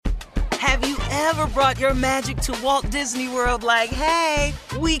Have you ever brought your magic to Walt Disney World like, hey,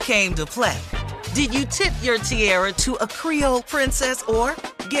 we came to play? Did you tip your tiara to a Creole princess or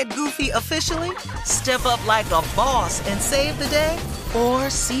get goofy officially? Step up like a boss and save the day? Or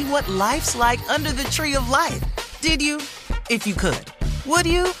see what life's like under the tree of life? Did you? If you could. Would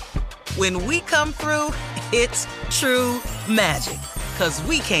you? When we come through, it's true magic. 'Cause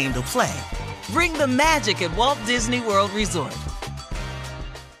we came to play. Bring the magic at Walt Disney World Resort.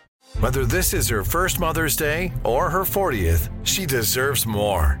 Whether this is her first Mother's Day or her 40th, she deserves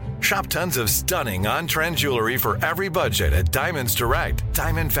more. Shop tons of stunning on-trend jewelry for every budget at Diamonds Direct.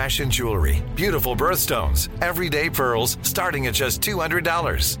 Diamond fashion jewelry, beautiful birthstones, everyday pearls starting at just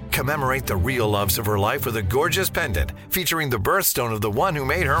 $200. Commemorate the real loves of her life with a gorgeous pendant featuring the birthstone of the one who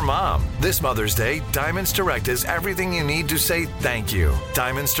made her mom. This Mother's Day, Diamonds Direct is everything you need to say thank you.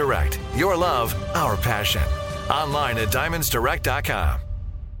 Diamonds Direct, your love, our passion. Online at diamondsdirect.com.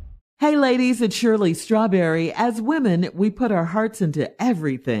 Hey ladies, it's Shirley Strawberry. As women, we put our hearts into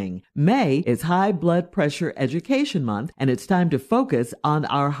everything. May is High Blood Pressure Education Month, and it's time to focus on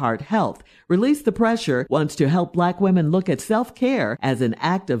our heart health. Release the Pressure wants to help Black women look at self-care as an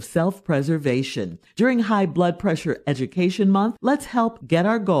act of self-preservation. During High Blood Pressure Education Month, let's help get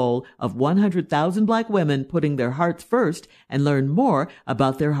our goal of 100,000 Black women putting their hearts first and learn more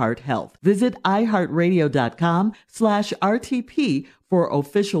about their heart health. Visit iHeartRadio.com/RTP for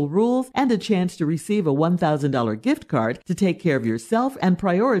official rules and a chance to receive a $1,000 gift card to take care of yourself and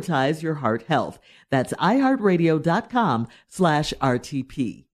prioritize your heart health. That's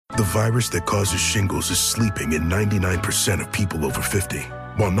iHeartRadio.com/RTP. The virus that causes shingles is sleeping in 99% of people over 50.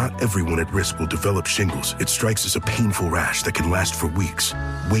 While not everyone at risk will develop shingles, it strikes as a painful rash that can last for weeks.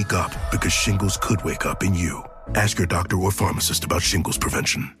 Wake up, because shingles could wake up in you. Ask your doctor or pharmacist about shingles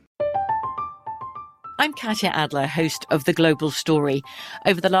prevention. I'm Katya Adler, host of The Global Story.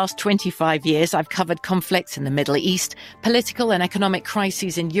 Over the last 25 years, I've covered conflicts in the Middle East, political and economic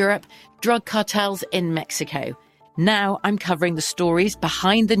crises in Europe, drug cartels in Mexico. Now I'm covering the stories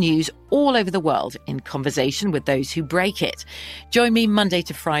behind the news all over the world in conversation with those who break it. Join me Monday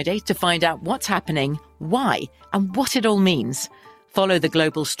to Friday to find out what's happening, why, and what it all means. Follow The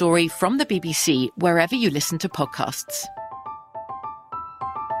Global Story from the BBC wherever you listen to podcasts.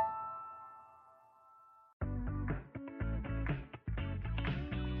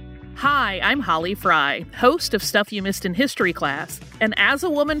 Hi, I'm Holly Fry, host of Stuff You Missed in History Class. And as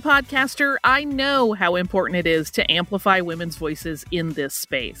a woman podcaster, I know how important it is to amplify women's voices in this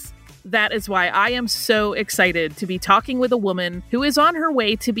space. That is why I am so excited to be talking with a woman who is on her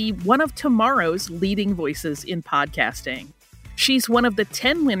way to be one of tomorrow's leading voices in podcasting. She's one of the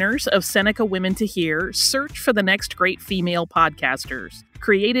 10 winners of Seneca Women to Hear Search for the Next Great Female Podcasters,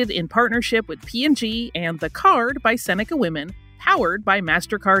 created in partnership with P&G and The Card by Seneca Women, powered by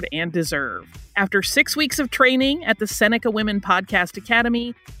MasterCard and Deserve. After 6 weeks of training at the Seneca Women Podcast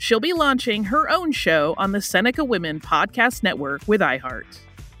Academy, she'll be launching her own show on the Seneca Women Podcast Network with iHeart.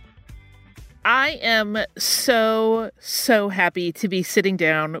 I am so happy to be sitting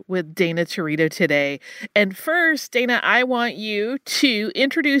down with Dana Territo today. And first, Dana, I want you to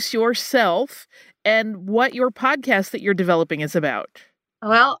introduce yourself and what your podcast that you're developing is about.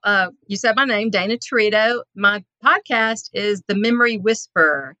 Well, you said my name, Dana Territo. My podcast is The Memory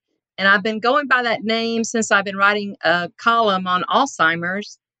Whisperer, and I've been going by that name since I've been writing a column on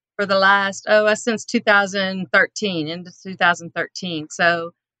Alzheimer's for the last, since 2013, into 2013.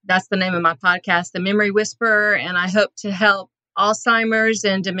 So that's the name of my podcast, The Memory Whisperer, and I hope to help Alzheimer's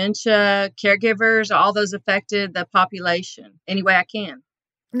and dementia caregivers, all those affected, the population, any way I can.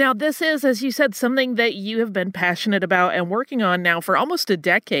 Now, this is, as you said, something that you have been passionate about and working on now for almost a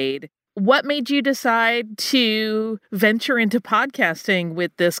decade. What made you decide to venture into podcasting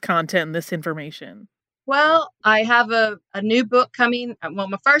with this content and this information? Well, I have a new book coming,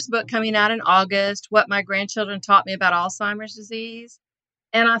 my first book coming out in August, What My Grandchildren Taught Me About Alzheimer's Disease.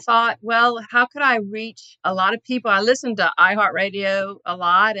 And I thought, well, how could I reach a lot of people? I listened to iHeartRadio a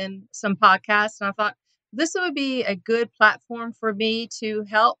lot and some podcasts, and I thought, this would be a good platform for me to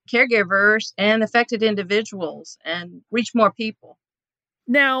help caregivers and affected individuals and reach more people.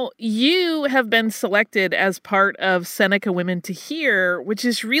 Now, you have been selected as part of Seneca Women to Hear, which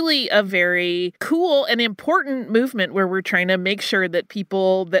is really a very cool and important movement where we're trying to make sure that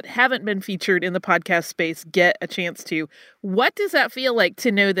people that haven't been featured in the podcast space get a chance to. What does that feel like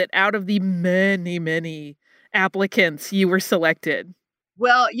to know that out of the many applicants, you were selected?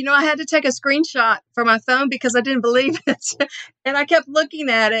 Well, I had to take a screenshot for my phone because I didn't believe it. And I kept looking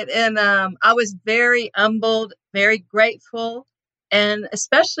at it, and I was very humbled, very grateful, and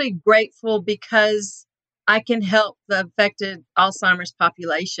especially grateful because I can help the affected Alzheimer's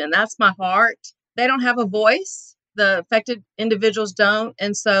population. That's my heart. They don't have a voice. The affected individuals don't.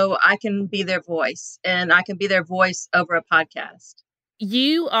 And so I can be their voice, and I can be their voice over a podcast.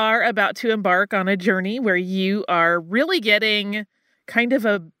 You are about to embark on a journey where you are really getting kind of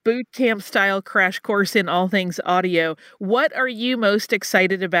a boot camp style crash course in all things audio. What are you most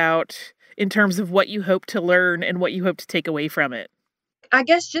excited about in terms of what you hope to learn and what you hope to take away from it? I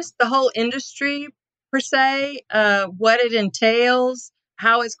guess just the whole industry per se, what it entails,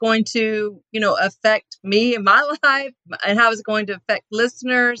 how it's going to, affect me in my life, and how it's going to affect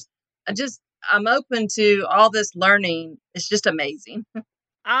listeners. I'm open to all this learning. It's just amazing.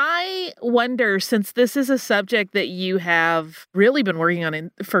 I wonder, since this is a subject that you have really been working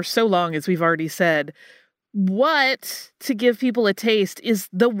on for so long, as we've already said, what, to give people a taste, is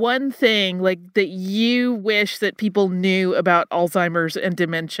the one thing that you wish that people knew about Alzheimer's and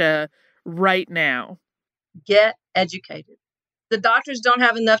dementia right now? Get educated. The doctors don't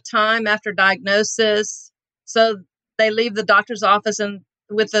have enough time after diagnosis, so they leave the doctor's office and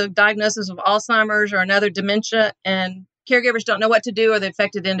with the diagnosis of Alzheimer's or another dementia, and caregivers don't know what to do, or the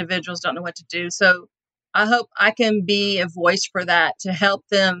affected individuals don't know what to do. So I hope I can be a voice for that to help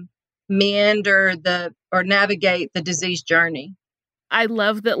them meander or navigate the disease journey. I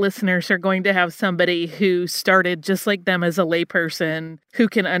love that listeners are going to have somebody who started just like them as a layperson who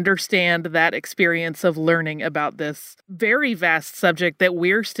can understand that experience of learning about this very vast subject that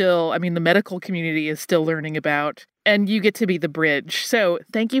the medical community is still learning about, and you get to be the bridge. So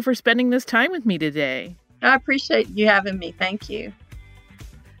thank you for spending this time with me today. I appreciate you having me. Thank you.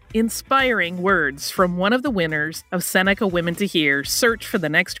 Inspiring words from one of the winners of Seneca Women to Hear Search for the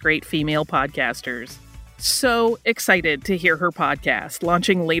Next Great Female Podcasters. So excited to hear her podcast,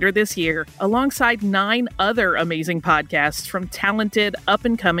 launching later this year alongside 9 other amazing podcasts from talented,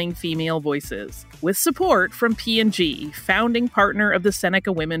 up-and-coming female voices, with support from P&G, founding partner of the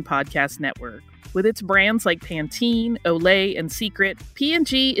Seneca Women Podcast Network. With its brands like Pantene, Olay, and Secret,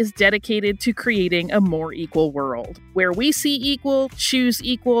 P&G is dedicated to creating a more equal world, where we see equal, choose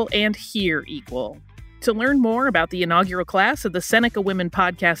equal, and hear equal. To learn more about the inaugural class of the Seneca Women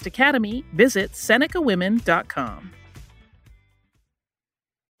Podcast Academy, visit senecawomen.com.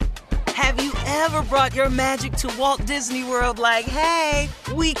 Have you ever brought your magic to Walt Disney World like, hey,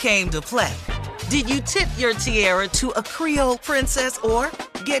 we came to play? Did you tip your tiara to a Creole princess or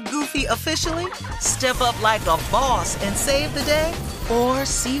get goofy officially? Step up like a boss and save the day? Or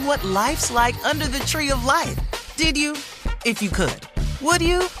see what life's like under the tree of life? Did you? If you could. Would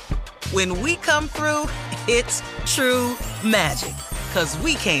you? When we come through, it's true magic. 'Cause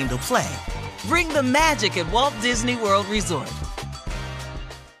we came to play. Bring the magic at Walt Disney World Resort.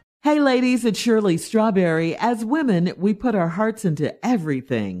 Hey ladies, it's Shirley Strawberry. As women, we put our hearts into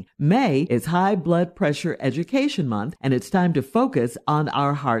everything. May is High Blood Pressure Education Month, and it's time to focus on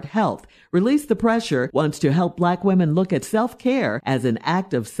our heart health. Release the Pressure wants to help Black women look at self-care as an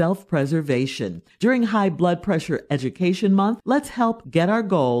act of self-preservation. During High Blood Pressure Education Month, let's help get our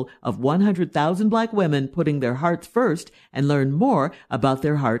goal of 100,000 Black women putting their hearts first and learn more about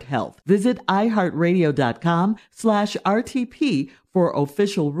their heart health. Visit iHeartRadio.com/RTP for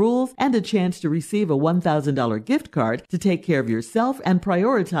official rules and a chance to receive a $1,000 gift card to take care of yourself and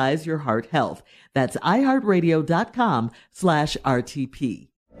prioritize your heart health. That's iHeartRadio.com/RTP.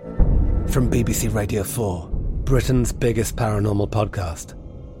 From BBC Radio 4, Britain's biggest paranormal podcast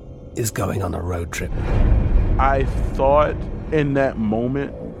is going on a road trip. I thought in that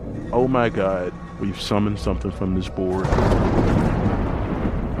moment, oh my God, we've summoned something from this board.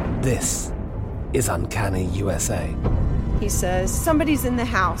 This is Uncanny USA. He says, somebody's in the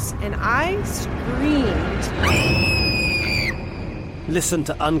house, and I screamed. Listen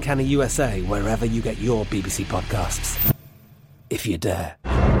to Uncanny USA wherever you get your BBC podcasts, if you dare.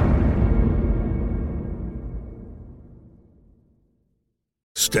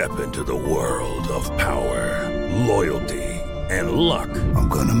 Step into the world of power, loyalty, and luck. I'm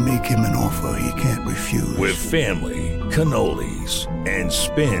gonna make him an offer he can't refuse. With family, cannolis, and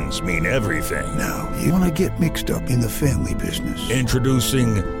spins mean everything. Now, you wanna get mixed up in the family business.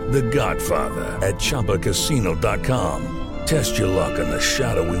 Introducing The Godfather at ChumbaCasino.com. Test your luck in the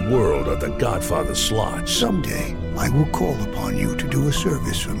shadowy world of The Godfather slot. Someday, I will call upon you to do a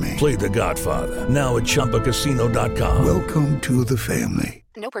service for me. Play The Godfather now at ChumbaCasino.com. Welcome to the family.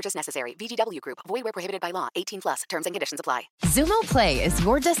 No purchase necessary. VGW Group. Void where prohibited by law. 18+. Terms and conditions apply. Xumo Play is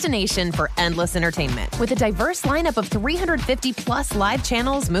your destination for endless entertainment. With a diverse lineup of 350+ live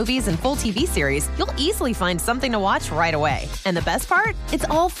channels, movies, and full TV series, you'll easily find something to watch right away. And the best part? It's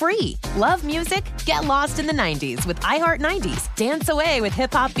all free. Love music? Get lost in the 90s with iHeart 90s. Dance away with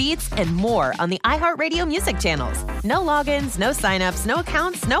hip-hop beats and more on the iHeartRadio music channels. No logins, no signups, no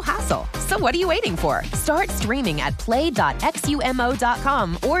accounts, no hassle. So what are you waiting for? Start streaming at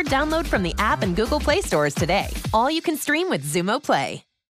play.xumo.com or download from the app and Google Play stores today. All you can stream with Xumo Play.